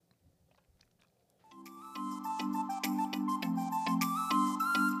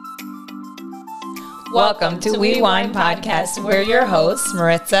Welcome to We Wine Podcast. We're your hosts,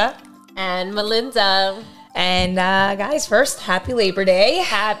 Maritza and Melinda. And guys, first, happy Labor Day.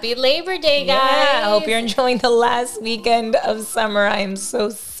 Happy Labor Day, guys. Yeah, I hope you're enjoying the last weekend of summer. I am so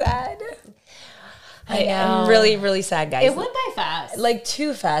sad. I am really, really sad, guys. It went by fast. Like,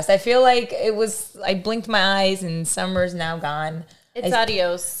 too fast. I feel like I blinked my eyes and summer's now gone. It's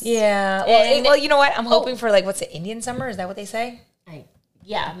adios. Yeah. Well, you know what? I'm hoping for, like, what's it, Indian summer? Is that what they say?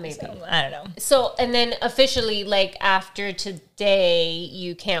 Yeah, maybe. So, I don't know. So, and then officially, like, after today,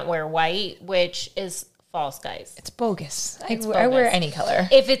 you can't wear white, which is false, guys. It's bogus. It's I wear any color.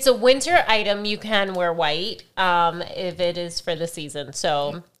 If it's a winter item, you can wear white if it is for the season.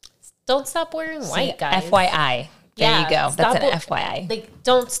 So, don't stop wearing white, guys. FYI. There you go. That's an FYI. Like,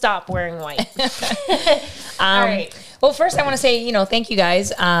 don't stop wearing white. All right. Well, first I want to say, thank you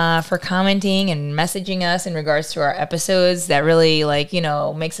guys for commenting and messaging us in regards to our episodes. That really,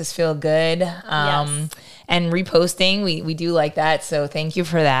 makes us feel good. Yes. And reposting, we do like that. So thank you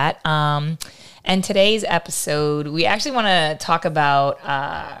for that. And today's episode, we actually want to talk about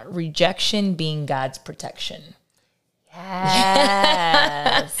rejection being God's protection.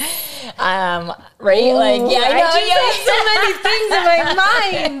 Yes. Right? Ooh, I have so many things in my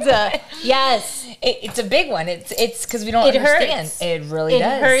mind. Yes. It's a big one. It's because we don't understand. Hurts. It really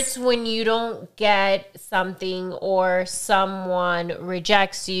does. It hurts when you don't get something or someone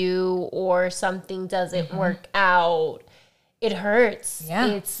rejects you or something doesn't work out. It hurts. Yeah.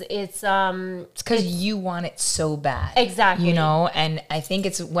 It's because you want it so bad. Exactly. And I think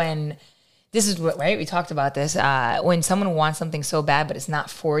it's when this is what, right? We talked about this. When someone wants something so bad, but it's not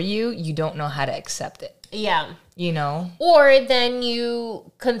for you, you don't know how to accept it. Yeah. Or then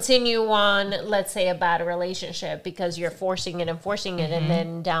you continue on, let's say, a bad relationship because you're forcing it. And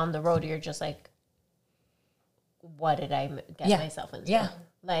then down the road, you're just like, what did I get myself into? Yeah.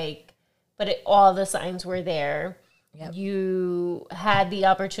 But all the signs were there. Yep. You had the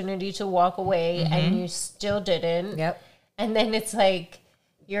opportunity to walk away and you still didn't. Yep. And then it's like,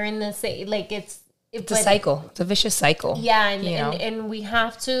 you're in the same, like it's a cycle. It's a vicious cycle. Yeah. And we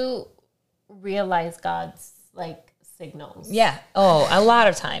have to realize God's signals. Yeah. Oh, a lot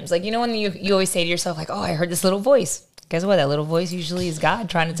of times. When you always say to yourself, like, oh, I heard this little voice. Guess what? That little voice usually is God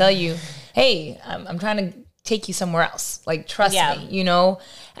trying to tell you, hey, I'm trying to take you somewhere else. Trust me,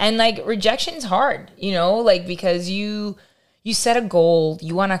 And rejection's hard, because you set a goal,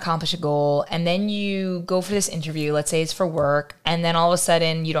 you want to accomplish a goal, and then you go for this interview, let's say it's for work, and then all of a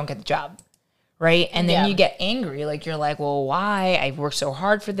sudden you don't get the job. Right. And then you get angry. You're like, well, why? I've worked so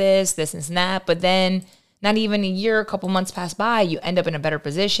hard for this and that. But then not even a year, a couple months pass by, you end up in a better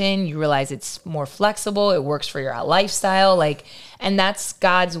position. You realize it's more flexible. It works for your lifestyle. And that's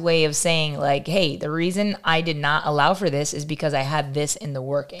God's way of saying, hey, the reason I did not allow for this is because I had this in the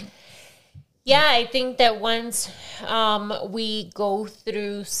working. Yeah, I think that once we go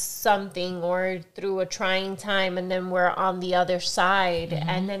through something or through a trying time and then we're on the other side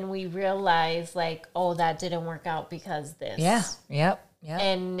and then we realize oh, that didn't work out because this. Yeah. Yep. Yeah.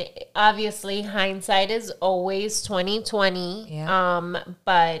 And obviously hindsight is always 20/20. Yeah.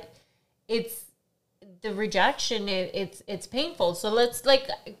 But it's the rejection, it's painful. So let's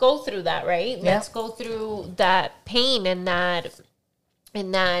go through that, right? Yeah. Let's go through that pain and that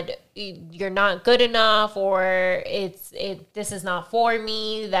you're not good enough or this is not for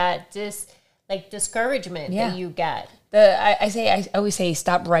me, that discouragement that you get. I always say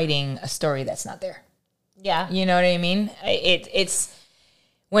stop writing a story that's not there. Yeah. You know what I mean? It's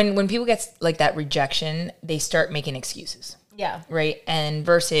when people get that rejection, they start making excuses. Yeah. Right? And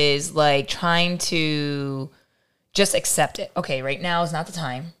versus trying to just accept it. Okay, right now is not the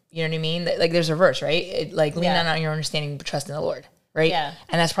time. You know what I mean? There's a verse, right? Lean not on your understanding, but trust in the Lord. Right? Yeah.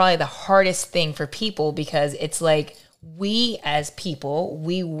 And that's probably the hardest thing for people because it's we as people,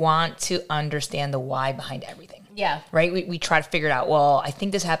 we want to understand the why behind everything. Yeah. Right? We try to figure it out. Well, I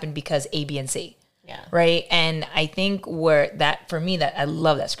think this happened because A, B, and C. Yeah. Right? And I think for me, that I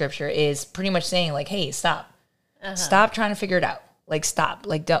love that scripture is pretty much saying hey, stop. Stop trying to figure it out. Stop.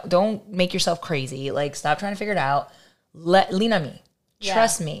 Don't make yourself crazy. Stop trying to figure it out. Lean on me. Yeah.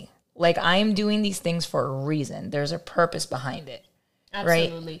 Trust me. I'm doing these things for a reason. There's a purpose behind it.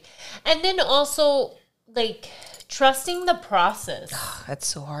 Absolutely. Right? And then also trusting the process. That's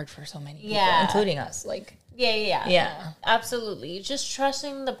so hard for so many people, Yeah. including us. Yeah. Absolutely. Just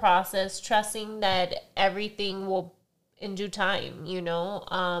trusting the process, trusting that everything will in due time,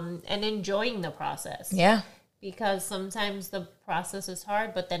 and enjoying the process. Yeah. Because sometimes the process is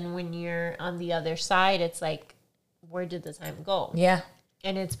hard, but then when you're on the other side, it's where did the time go? Yeah.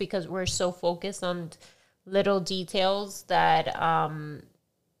 And it's because we're so focused on little details that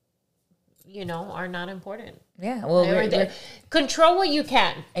you know, are not important. Yeah. Well, control what you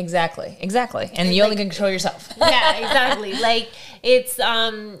can. Exactly. And you only can control yourself. Yeah, exactly. Like it's,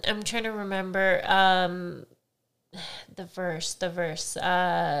 I'm trying to remember, the verse,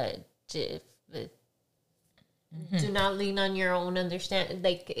 do not lean on your own understanding.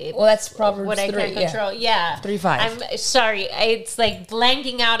 Like, well, that's Proverbs what 3, I can't control. Yeah. 3:5. I'm sorry. It's like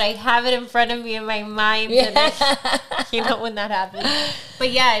blanking out. I have it in front of me in my mind. Yeah. And you know when that happens.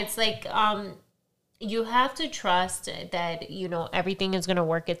 But yeah, it's like, you have to trust that, you know, everything is going to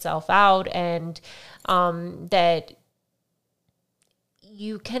work itself out, and that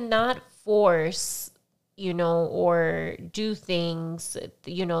you cannot force, you know, or do things,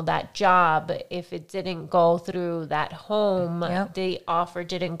 you know, that job, if it didn't go through, that home, the offer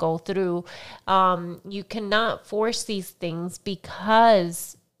didn't go through. You cannot force these things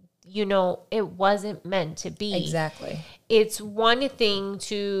because, you know, it wasn't meant to be. Exactly. It's one thing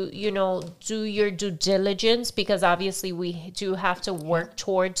to, you know, do your due diligence, because obviously we do have to work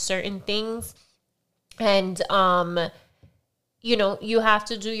towards certain things. And, you know, you have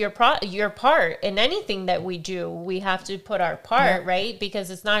to do your part in anything that we do. We have to put our part, right?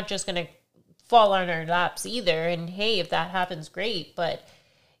 Because it's not just going to fall on our laps either. And hey, if that happens, great. But,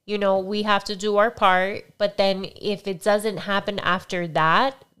 you know, we have to do our part. But then if it doesn't happen after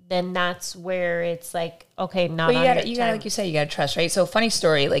that, then that's where it's like, okay, not on your time. You gotta, like you said, you gotta trust, right? So funny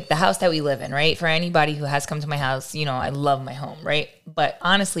story, like the house that we live in, right? For anybody who has come to my house, you know, I love my home, right? But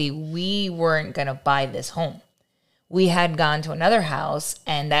honestly, we weren't gonna buy this home. We had gone to another house,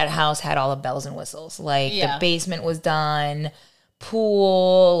 and that house had all the bells and whistles. Like the basement was done,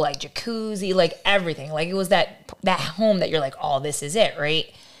 pool, like jacuzzi, like everything. Like it was that home that you're like, oh, this is it, right?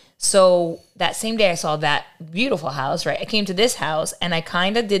 So that same day I saw that beautiful house, right? I came to this house and I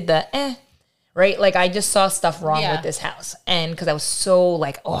kind of did the right? Like I just saw stuff wrong with this house. And because I was so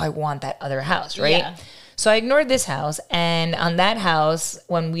like, oh, I want that other house, right? Yeah. So I ignored this house. And on that house,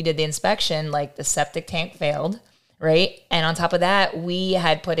 when we did the inspection, like the septic tank failed. Right. And on top of that, we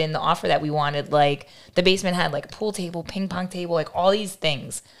had put in the offer that we wanted, like the basement had like a pool table, ping pong table, like all these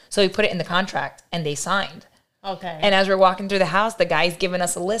things. So we put it in the contract and they signed. Okay. And as we're walking through the house, the guy's giving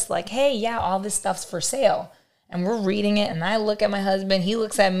us a list like, hey, yeah, all this stuff's for sale. And we're reading it. And I look at my husband, he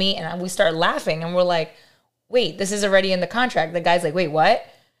looks at me, and we start laughing. And we're like, wait, this is already in the contract. The guy's like, wait, what?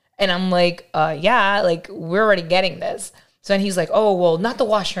 And I'm like, yeah, like we're already getting this. So then he's like, oh, well, not the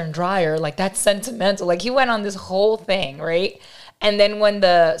washer and dryer. Like, that's sentimental. Like, he went on this whole thing, right? And then when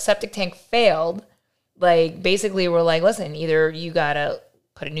the septic tank failed, like, basically we're like, listen, either you got to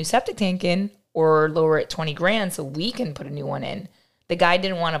put a new septic tank in or lower it 20 grand so we can put a new one in. The guy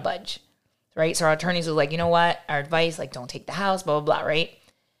didn't want to budge, right? So our attorneys was like, you know what? Our advice, like, don't take the house, blah, blah, blah, right?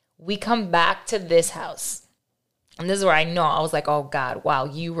 We come back to this house. And this is where I know, I was like, oh, God, wow,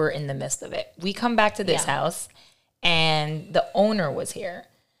 you were in the midst of it. We come back to this house. And the owner was here.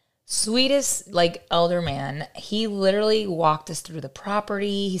 Sweetest, like, elder man. He literally walked us through the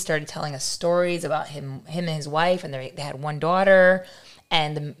property. He started telling us stories about him and his wife, and they had one daughter,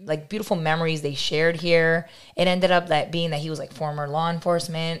 and the, like, beautiful memories they shared here. It ended up being that he was like former law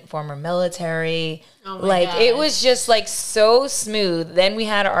enforcement, former military. Oh my gosh. It was just like so smooth. Then we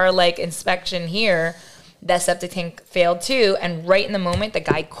had our like inspection here. That septic tank failed too, and right in the moment the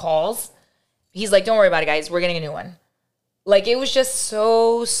guy calls. He's like, don't worry about it, guys. We're getting a new one. Like, it was just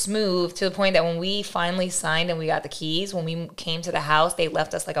so smooth to the point that when we finally signed and we got the keys, when we came to the house, they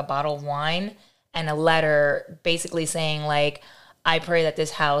left us, like, a bottle of wine and a letter basically saying, like, I pray that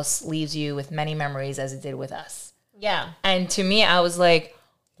this house leaves you with many memories as it did with us. Yeah. And to me, I was like,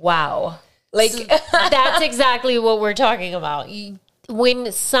 wow. Like, so that's exactly what we're talking about.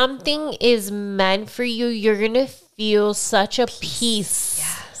 When something is meant for you, you're going to feel such a peace.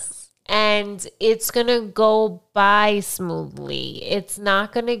 Yeah. And it's going to go by smoothly. It's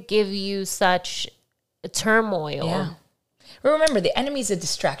not going to give you such turmoil. Yeah. Remember, the enemy's a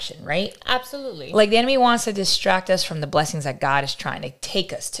distraction, right? Absolutely. Like, the enemy wants to distract us from the blessings that God is trying to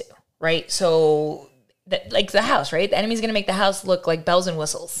take us to, right? So, like the house, right? The enemy's going to make the house look like bells and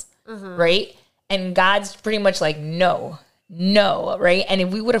whistles, right? And God's pretty much like, no, right? And if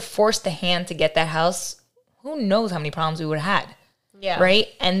we would have forced the hand to get that house, who knows how many problems we would have had. Yeah. Right.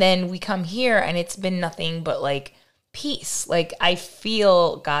 And then we come here and it's been nothing but like peace. Like I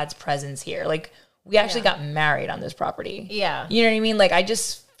feel God's presence here. Like we actually got married on this property. Yeah. You know what I mean? Like I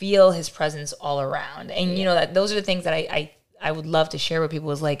just feel his presence all around. And you know that those are the things that I would love to share with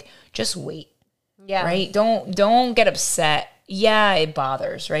people is like, just wait. Yeah. Right. Don't get upset. Yeah. It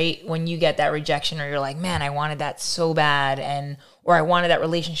bothers, right? When you get that rejection or you're like, man, I wanted that so bad. Or I wanted that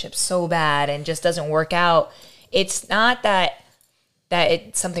relationship so bad and just doesn't work out. It's not that that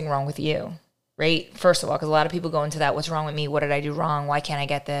it's something wrong with you, right? First of all, because a lot of people go into that, what's wrong with me? What did I do wrong? Why can't I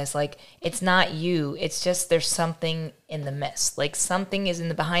get this? Like, it's not you. It's just there's something in the mist. Like, something is in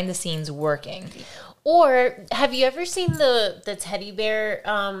the behind the scenes working. Or have you ever seen the teddy bear,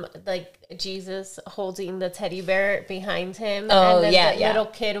 like Jesus holding the teddy bear behind him? Oh, and yeah, the little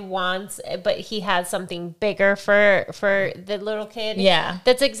kid wants, but he has something bigger for the little kid. Yeah.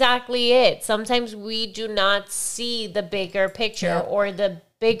 That's exactly it. Sometimes we do not see the bigger picture or the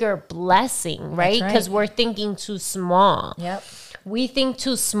bigger blessing, right? Because we're thinking too small. Yep. We think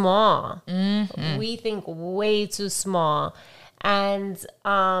too small. Mm-hmm. We think way too small. And,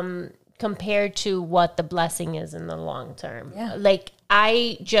 compared to what the blessing is in the long term. Yeah. Like,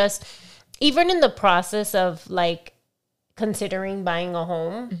 I just, even in the process of like considering buying a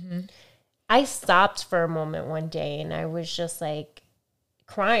home, I stopped for a moment one day and I was just like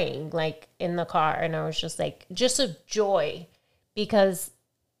crying, like in the car. And I was just like, just a joy, because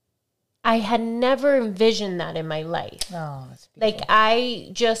I had never envisioned that in my life. Oh, that's beautiful. Like, I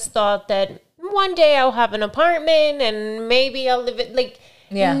just thought that one day I'll have an apartment and maybe I'll live it. Like,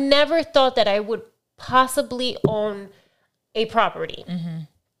 never thought that I would possibly own a property.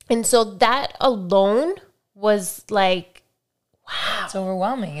 And so that alone was like, wow. It's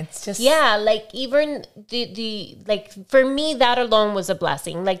overwhelming. It's just... Yeah, like even the like for me, that alone was a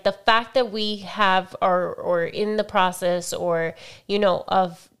blessing. Like the fact that we have or in the process or, you know,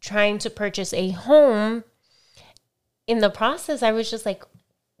 of trying to purchase a home, in the process, I was just like,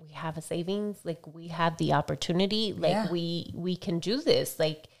 we have a savings, like we have the opportunity, like we can do this.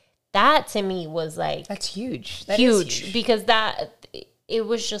 Like that to me was like, that's huge. That huge, is huge. because that it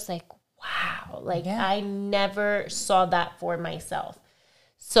was just like, wow, like I never saw that for myself.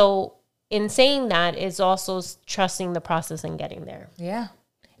 So in saying that is also trusting the process and getting there. Yeah.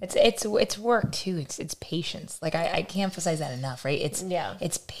 It's work too. It's patience. Like I can't emphasize that enough, right?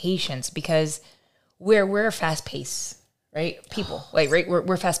 It's patience, because we're a fast pace. Right? People, like, right?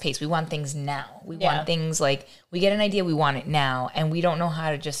 We're fast paced. We want things now. We want things like, we get an idea, we want it now, and we don't know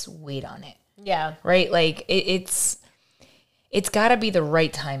how to just wait on it. Yeah. Right? Like it's got to be the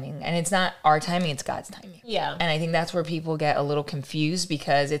right timing, and it's not our timing, it's God's timing. Yeah. And I think that's where people get a little confused,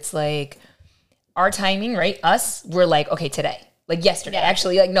 because it's like our timing, right? Us, we're like, okay, today. Like yesterday,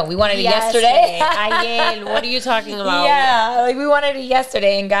 actually. Like, no, we wanted it yesterday. What are you talking about? Yeah, like we wanted it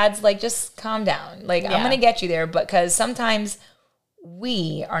yesterday, and God's like, just calm down. Like, I'm going to get you there, but because sometimes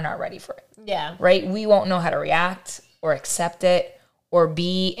we are not ready for it. Yeah. Right? We won't know how to react or accept it or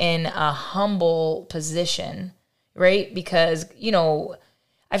be in a humble position, right? Because, you know,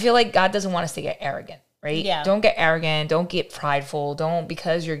 I feel like God doesn't want us to get arrogant, right? Yeah. Don't get arrogant. Don't get prideful. Don't,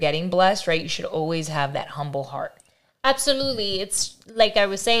 because you're getting blessed, right? You should always have that humble heart. Absolutely. It's like I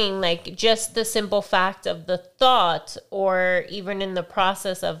was saying, like just the simple fact of the thought, or even in the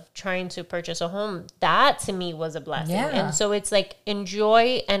process of trying to purchase a home, that to me was a blessing. Yeah. And so it's like,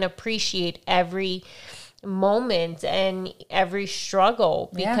 enjoy and appreciate every moment and every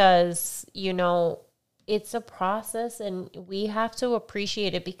struggle, because, you know, it's a process and we have to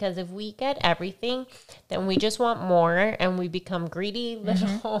appreciate it, because if we get everything, then we just want more and we become greedy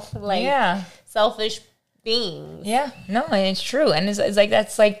little selfish beings. Yeah, no, and it's true. And it's like,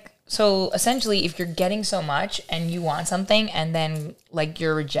 that's like, so essentially if you're getting so much and you want something and then like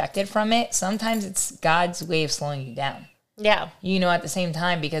you're rejected from it, sometimes it's God's way of slowing you down. Yeah. You know, at the same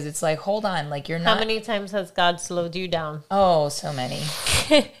time, because it's like, hold on, like you're not. How many times has God slowed you down? Oh, so many.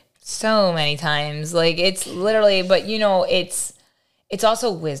 So many times. Like it's literally, but you know, it's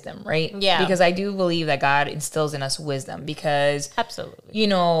also wisdom, right? Yeah. Because I do believe that God instills in us wisdom, because absolutely, you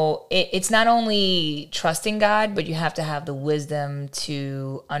know, it's not only trusting God, but you have to have the wisdom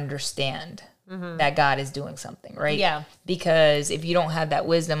to understand that God is doing something, right? Yeah. Because if you don't have that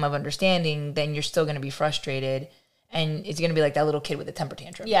wisdom of understanding, then you're still going to be frustrated, and it's going to be like that little kid with a temper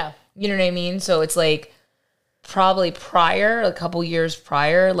tantrum. Yeah. You know what I mean? So it's like, probably prior, a couple years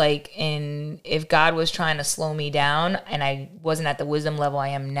prior, like if God was trying to slow me down and I wasn't at the wisdom level I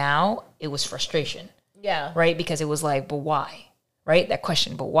am now, it was frustration. Yeah. Right? Because it was like, but why? Right? That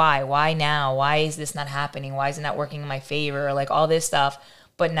question, but why? Why now? Why is this not happening? Why is it not working in my favor? Like all this stuff.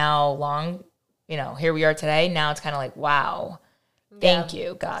 But now here we are today. Now it's kind of like, wow, thank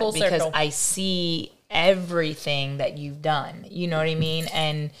you, God. Full because circle. I see everything that you've done. You know what I mean?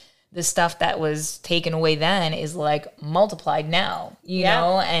 And the stuff that was taken away then is like multiplied now, you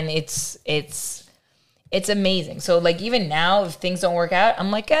know, and it's amazing. So like even now, if things don't work out,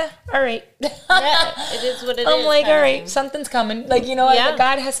 I'm like, all right. It is what it is. I'm like, all right, something's coming. Like, you know,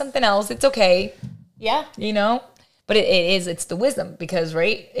 God has something else. It's okay. Yeah. You know, But it's the wisdom because,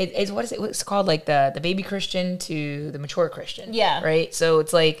 right? It's, what is it? It's called like the baby Christian to the mature Christian. Yeah. Right? So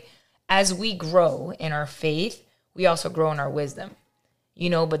it's like, as we grow in our faith, we also grow in our wisdom, you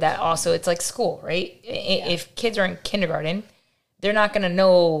know, but that also, it's like school, right? If kids are in kindergarten, they're not going to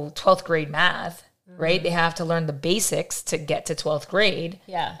know 12th grade math, right? They have to learn the basics to get to 12th grade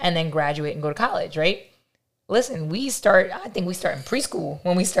and then graduate and go to college, right? Listen, I think we start in preschool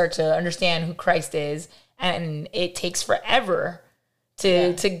when we start to understand who Christ is, and it takes forever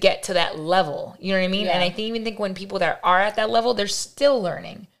to get to that level. You know what I mean? And I even think when people that are at that level, they're still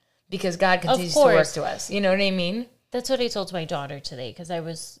learning because God continues to work to us. You know what I mean? That's what I told my daughter today, because I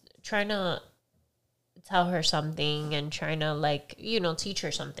was trying to tell her something and trying to, like, you know, teach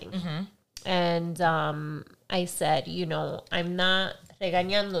her something. And I said, you know, I'm not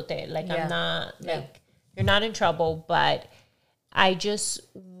regañándote. Like, I'm not, like, you're not in trouble, but I just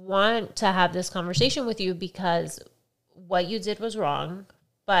want to have this conversation with you because what you did was wrong,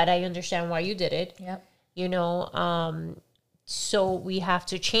 but I understand why you did it. You know, so we have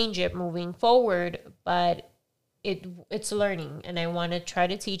to change it moving forward, but it's learning, and I want to try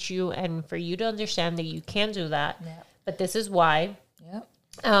to teach you and for you to understand that you can do that, but this is why.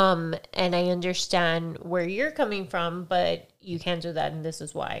 And I understand where you're coming from, but you can't do that, and this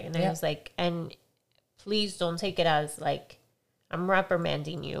is why. And I was like, and please don't take it as like I'm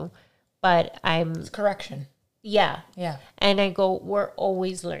reprimanding you, but it's correction. Yeah. And I go, we're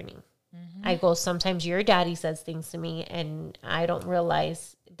always learning. I go, sometimes your daddy says things to me and I don't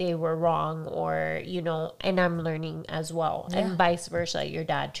realize they were wrong, or, you know, and I'm learning as well. And vice versa, your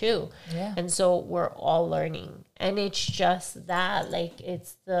dad too. And so we're all learning. And it's just that, like,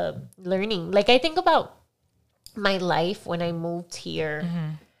 it's the learning. Like, I think about my life when I moved here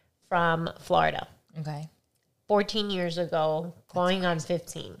from Florida. 14 years ago, going on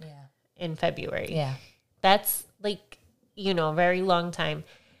 15 in February. That's, like, you know, a very long time.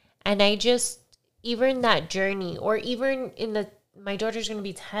 And I just, even that journey, or even my daughter's going to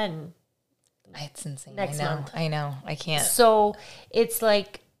be 10. It's insane. Next month. I know. I can't. So it's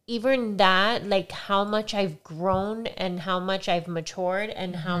like, even that, like, how much I've grown and how much I've matured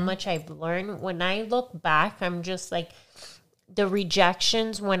and how much I've learned. When I look back, I'm just like, the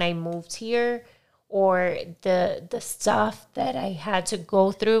rejections when I moved here, or the stuff that I had to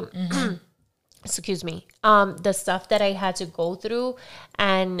go through. Excuse me. The stuff that I had to go through,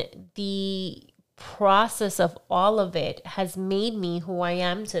 and the process of all of it has made me who I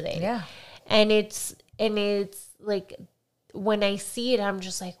am today. And it's like, when I see it, I'm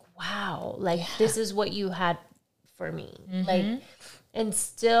just like, wow, like, this is what you had for me. Like, and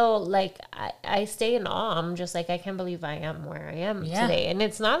still, like, I stay in awe. I'm just like, I can't believe I am where I am today. And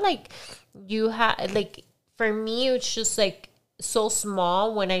it's not like you have, like, for me, it's just like so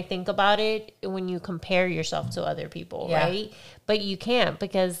small when I think about it, when you compare yourself to other people, right? But you can't,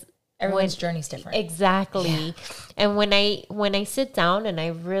 because everyone's journey's different. Exactly. And when I sit down and I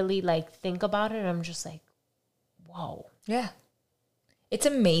really, like, think about it, I'm just like, whoa. It's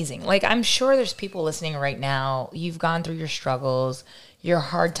amazing. Like, I'm sure there's people listening right now. You've gone through your struggles, your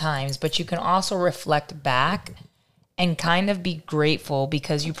hard times, but you can also reflect back and kind of be grateful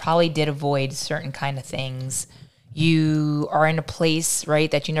because you probably did avoid certain kind of things. You are in a place,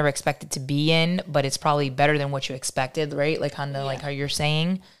 right, that you never expected to be in, but it's probably better than what you expected, right? Like, kind of like how you're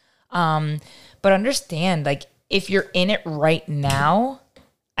saying. But understand, like, if you're in it right now,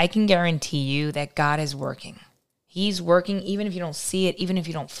 I can guarantee you that God is working. He's working, even if you don't see it, even if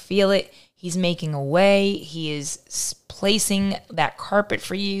you don't feel it. He's making a way. He is placing that carpet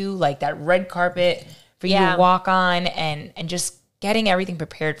for you, like that red carpet for you to walk on, and just getting everything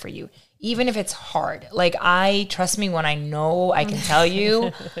prepared for you, even if it's hard. Like, trust me when I know, I can tell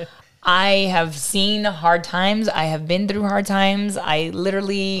you, I have seen hard times. I have been through hard times. I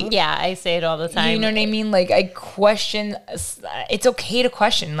literally... Yeah, I say it all the time. You know what I mean? Like, I question... It's okay to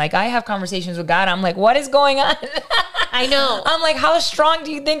question. Like, I have conversations with God. I'm like, what is going on? I know. I'm like, how strong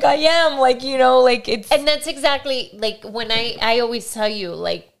do you think I am? Like, you know, like, it's... And that's exactly, like, when I always tell you,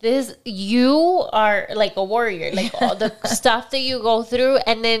 like, this, you are like a warrior. Like, all the stuff that you go through.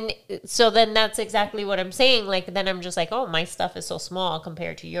 And then, so then that's exactly what I'm saying. Like, then I'm just like, oh, my stuff is so small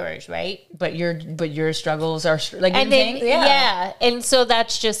compared to yours, right? But your struggles are like, and then and so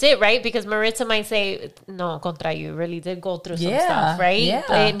that's just it, right? Because Maritza might say, no, contra, you really did go through some stuff, right?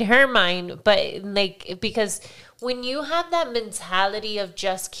 In her mind. But, like, because when you have that mentality of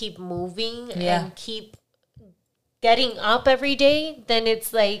just keep moving and keep getting up every day, then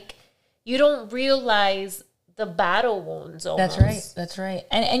it's like you don't realize the battle wounds almost. That's right.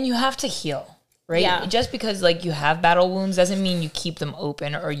 And you have to heal, right? Yeah. Just because, like, you have battle wounds doesn't mean you keep them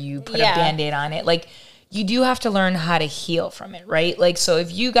open or you put a Band-Aid on it. Like, you do have to learn how to heal from it, right? Like, so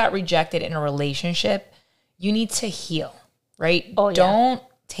if you got rejected in a relationship, you need to heal, right? Oh, yeah. Don't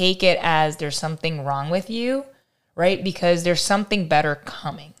take it as there's something wrong with you, right? Because there's something better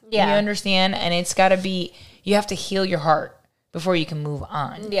coming. Yeah. You understand? And it's got to be, you have to heal your heart before you can move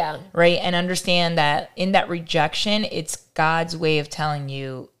on. Yeah. Right? And understand that in that rejection, it's God's way of telling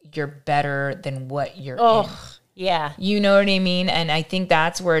you you're better than what you're in. Yeah. You know what I mean? And I think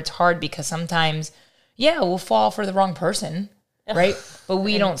that's where it's hard because sometimes, we'll fall for the wrong person, right? But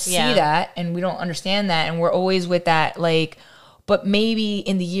we don't see that and we don't understand that. And we're always with that, like, but maybe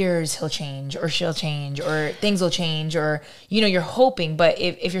in the years he'll change or she'll change or things will change or, you're hoping. But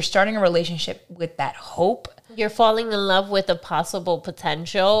if you're starting a relationship with that hope. You're falling in love with a possible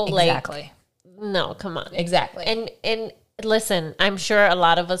potential. Exactly. Like, no, come on. Exactly. And listen, I'm sure a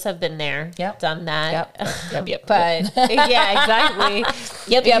lot of us have been there, done that. Yep. But yeah, exactly.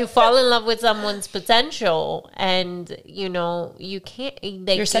 Yep. You fall in love with someone's potential and, you can't.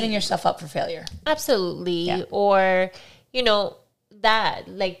 You're setting yourself up for failure. Absolutely. Yeah. Or, that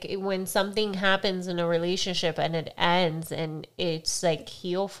like when something happens in a relationship and it ends and it's like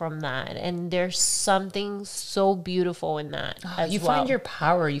heal from that. And there's something so beautiful in that as you well. find your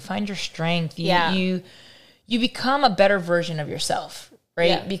power. You find your strength. You become a better version of yourself, right?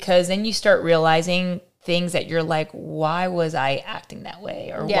 Yeah. Because then you start realizing things that you're like, why was I acting that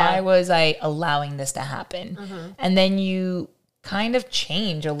way? Or why was I allowing this to happen? Mm-hmm. And then you kind of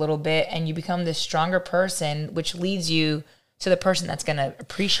change a little bit and you become this stronger person, which leads you to the person that's going to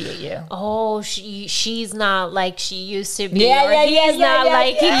appreciate you. Oh, she's not like she used to be. He's not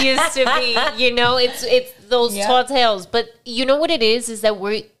like he used to be. It's those tall tales. But you know what it is that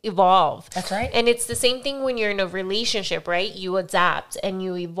we evolve. That's right. And it's the same thing when you're in a relationship, right? You adapt and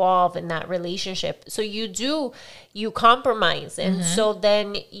you evolve in that relationship. So you compromise. And so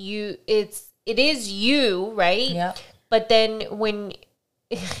then it is you, right? Yeah. But then when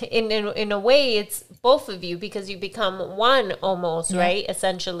in a way it's both of you because you become one almost, right?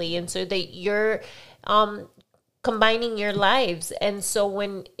 Essentially. And so that you're combining your lives. And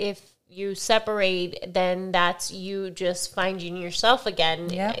so if you separate, then that's you just finding yourself again.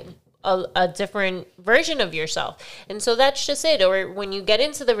 Yeah. A different version of yourself. And so that's just it. Or when you get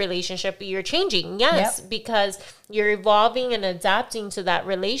into the relationship, you're changing. Yes, because you're evolving and adapting to that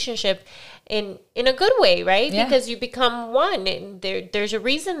relationship in a good way, right? Yeah. Because you become one. And there's a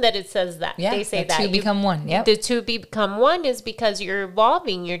reason that it says that. Yeah, they say that. two become one. Yep. The two become one is because you're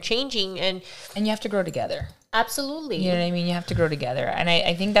evolving, you're changing. And you have to grow together. Absolutely. You know what I mean? You have to grow together. And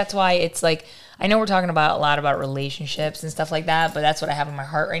I think that's why it's like, I know we're talking a lot about relationships and stuff like that, but that's what I have in my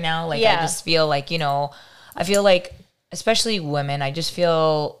heart right now. Like, I just feel like, I feel like, especially women, I just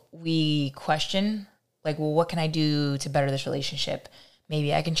feel we question, like, well, what can I do to better this relationship?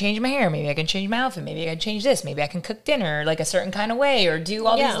 Maybe I can change my hair. Maybe I can change my outfit. Maybe I can change this. Maybe I can cook dinner like a certain kind of way or do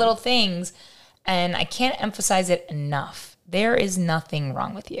all these little things. And I can't emphasize it enough. There is nothing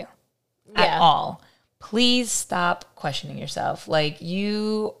wrong with you at all. Please stop questioning yourself. Like,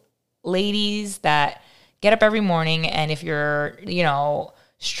 you ladies that get up every morning, and if you're,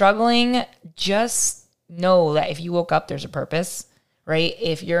 struggling, just know that if you woke up, there's a purpose, right?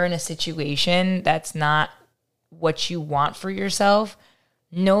 If you're in a situation that's not what you want for yourself,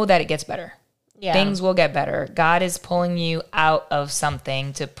 know that it gets better. Yeah. Things will get better. God is pulling you out of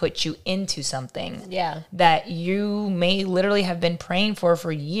something to put you into something that you may literally have been praying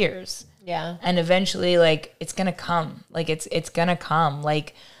for years. Yeah. And eventually, like, it's going to come. Like, it's going to come.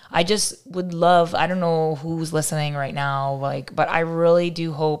 Like, I just would love, I don't know who's listening right now, like, but I really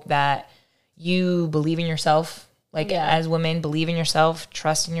do hope that you believe in yourself. Like, as women, believe in yourself,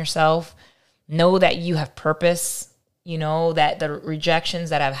 trust in yourself, know that you have purpose, that the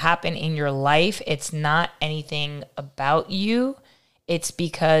rejections that have happened in your life, it's not anything about you. It's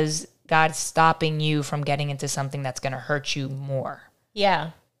because God's stopping you from getting into something that's going to hurt you more.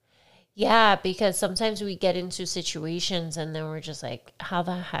 Yeah. Yeah, because sometimes we get into situations and then we're just like, how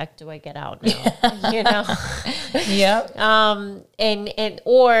the heck do I get out now? Yep.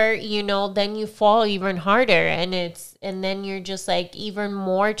 Or then you fall even harder and then you're just like even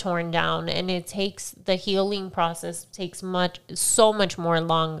more torn down, and it takes the healing process takes so much more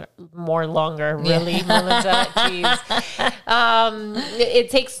longer, really, Melinda. Jeez. It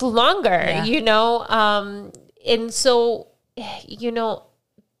takes longer, and so,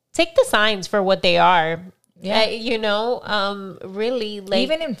 take the signs for what they are. Yeah. Really, like,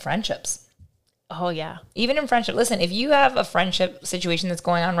 even in friendships. Oh, yeah. Even in friendship. Listen, if you have a friendship situation that's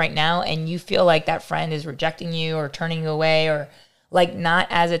going on right now and you feel like that friend is rejecting you or turning you away or like not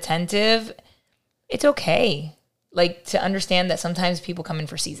as attentive, it's okay. Like, to understand that sometimes people come in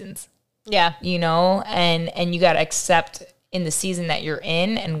for seasons. Yeah. You know, and you got to accept in the season that you're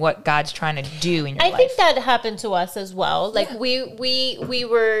in and what God's trying to do in your life. I think that happened to us as well. Like we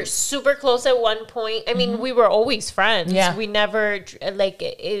were super close at one point. I mean, we were always friends. Yeah. We never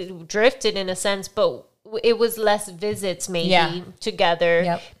it drifted in a sense, but it was less visits maybe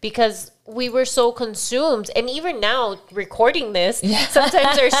together because we were so consumed. And even now recording this,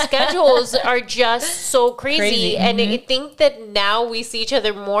 sometimes our schedules are just so crazy. And I think that now we see each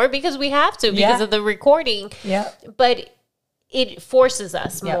other more because we have to because of the recording. Yeah. But it forces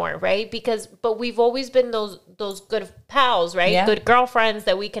us more, right? But we've always been those good pals, right? Yeah. Good girlfriends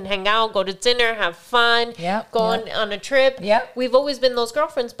that we can hang out, go to dinner, have fun, go on a trip. Yeah. We've always been those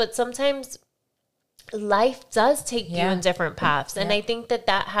girlfriends, but sometimes life does take you in different paths. And I think that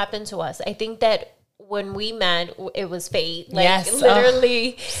happened to us. I think that when we met, it was fate. Like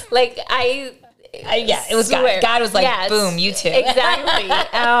literally, like it was God. God was like, boom, you two. Exactly.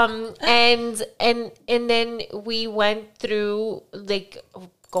 And then we went through like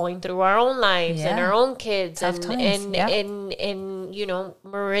going through our own lives and our own kids. Tough times. And you know,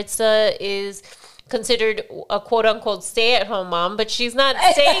 Maritza is considered a quote unquote stay at home mom, but she's not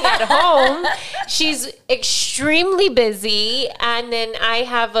staying at home. She's extremely busy. And then I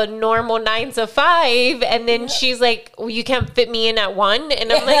have a normal 9 to 5. And then she's like, well, you can't fit me in at 1.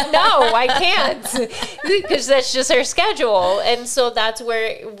 And I'm like, no, I can't, because that's just her schedule. And so that's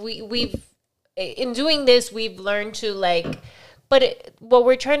where we've, in doing this, we've learned to what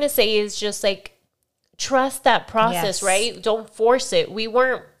we're trying to say is just like, trust that process, right? Don't force it. We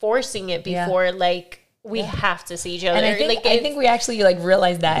weren't forcing it before, we have to see each other. And I think we actually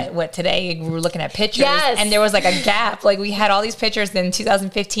realized that today we were looking at pictures and there was like a gap. Like we had all these pictures in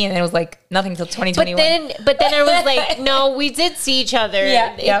 2015 and it was like nothing till 2021. But then I was like, no, we did see each other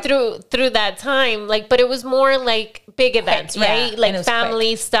through that time. But it was more like big events, right? Like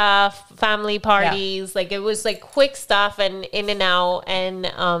family stuff, family parties. Like it was like quick stuff and in and out. And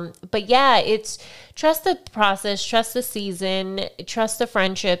but it's trust the process, trust the season, trust the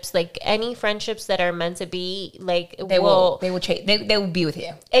friendships. Like any friendships that are meant to be, they will change. They will be with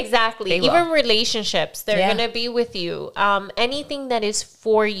you. Exactly. Even relationships, they're gonna be with you. Anything that is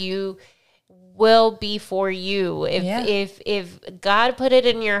for you will be for you. If God put it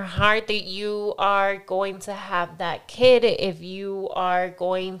in your heart that you are going to have that kid, if you are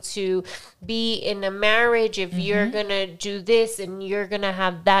going to be in a marriage, if you're going to do this and you're going to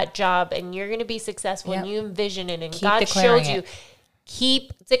have that job and you're going to be successful and you envision it and God showed you,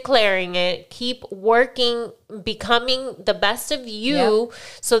 keep declaring it, keep working, becoming the best of you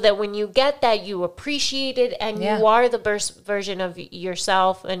so that when you get that, you appreciate it and you are the best version of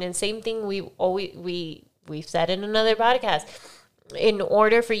yourself. And then same thing we've said in another podcast. In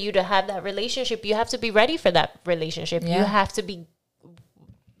order for you to have that relationship, you have to be ready for that relationship. You have to be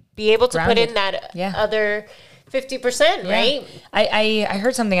able to put in that other 50%, right? I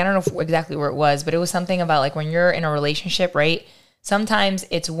heard something, I don't know exactly where it was, but it was something about when you're in a relationship, right? Sometimes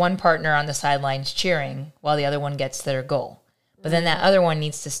it's one partner on the sidelines cheering while the other one gets their goal. But then that other one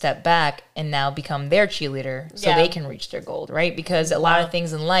needs to step back and now become their cheerleader so they can reach their goal, right? Because a lot of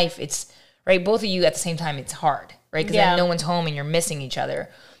things in life, it's, right, both of you at the same time, it's hard, right? Because then no one's home and you're missing each other.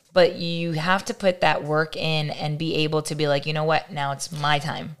 But you have to put that work in and be able to be like, you know what, now it's my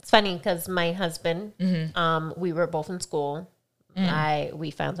time. It's funny because my husband, we were both in school. We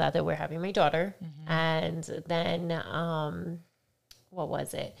found out that we're having my daughter. And then... what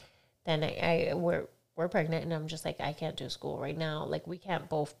was it? Then we're pregnant and I'm just like, I can't do school right now. Like we can't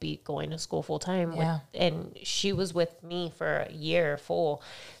both be going to school full time. And she was with me for a year full.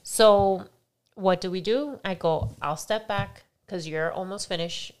 So what do? I go, I'll step back because you're almost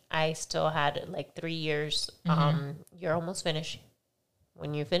finished. I still had 3 years. You're almost finished.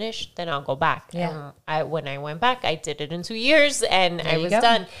 When you finish, then I'll go back. When I went back, I did it in 2 years and I was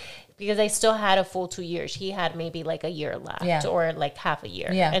done. Because I still had a full 2 years. He had maybe a year left or half a year.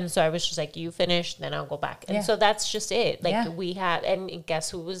 And so I was just like, you finish, then I'll go back. And so that's just it. We had, and guess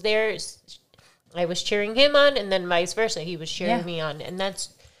who was there? I was cheering him on and then vice versa. He was cheering me on. And that's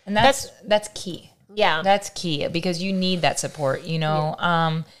key. Yeah. That's key because you need that support,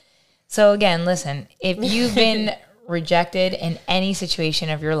 So again, listen, if you've been rejected in any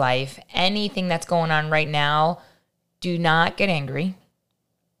situation of your life, anything that's going on right now, do not get angry.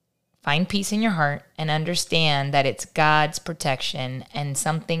 Find peace in your heart and understand that it's God's protection and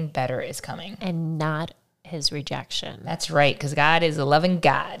something better is coming. And not his rejection. That's right, because God is a loving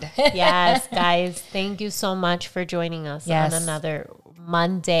God. Yes, guys, thank you so much for joining us on another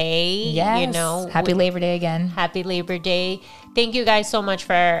Monday. Yes. Happy Labor Day again. Happy Labor Day. Thank you guys so much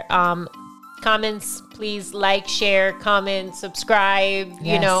for comments, please like, share, comment, subscribe,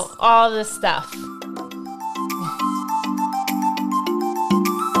 Yes. all the stuff.